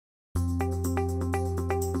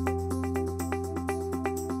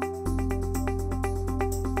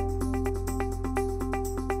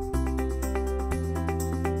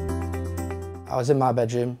I was in my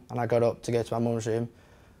bedroom and I got up to go to my mum's room,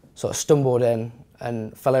 sort of stumbled in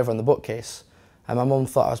and fell over on the bookcase. And my mum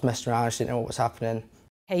thought I was messing around, she didn't know what was happening.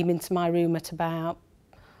 Came into my room at about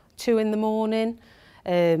 2 in the morning,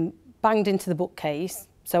 banged into the bookcase.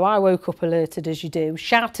 So I woke up alerted as you do,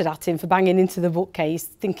 shouted at him for banging into the bookcase,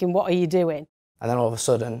 thinking, what are you doing? And then all of a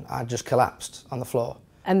sudden, I just collapsed on the floor.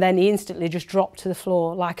 And then he instantly just dropped to the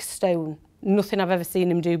floor like a stone. Nothing I've ever seen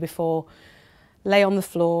him do before. Lay on the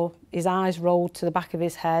floor, his eyes rolled to the back of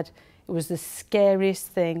his head. It was the scariest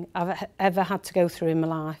thing I've ever had to go through in my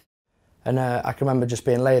life. And I can remember just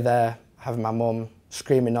being lay there, having my mum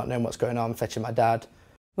screaming, not knowing what's going on, fetching my dad.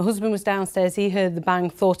 My husband was downstairs, he heard the bang,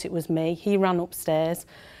 thought it was me. He ran upstairs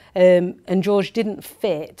and George didn't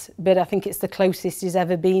fit, but I think it's the closest he's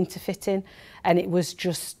ever been to fitting. And it was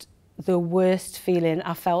just the worst feeling.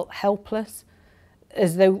 I felt helpless,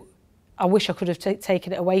 as though I wish I could have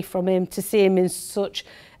taken it away from him. To see him in such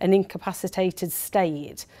an incapacitated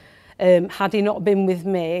state, had he not been with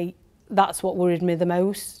me, that's what worried me the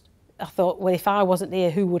most. I thought, well, if I wasn't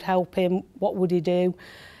here, who would help him? What would he do?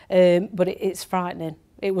 But it's frightening.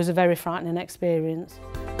 It was a very frightening experience.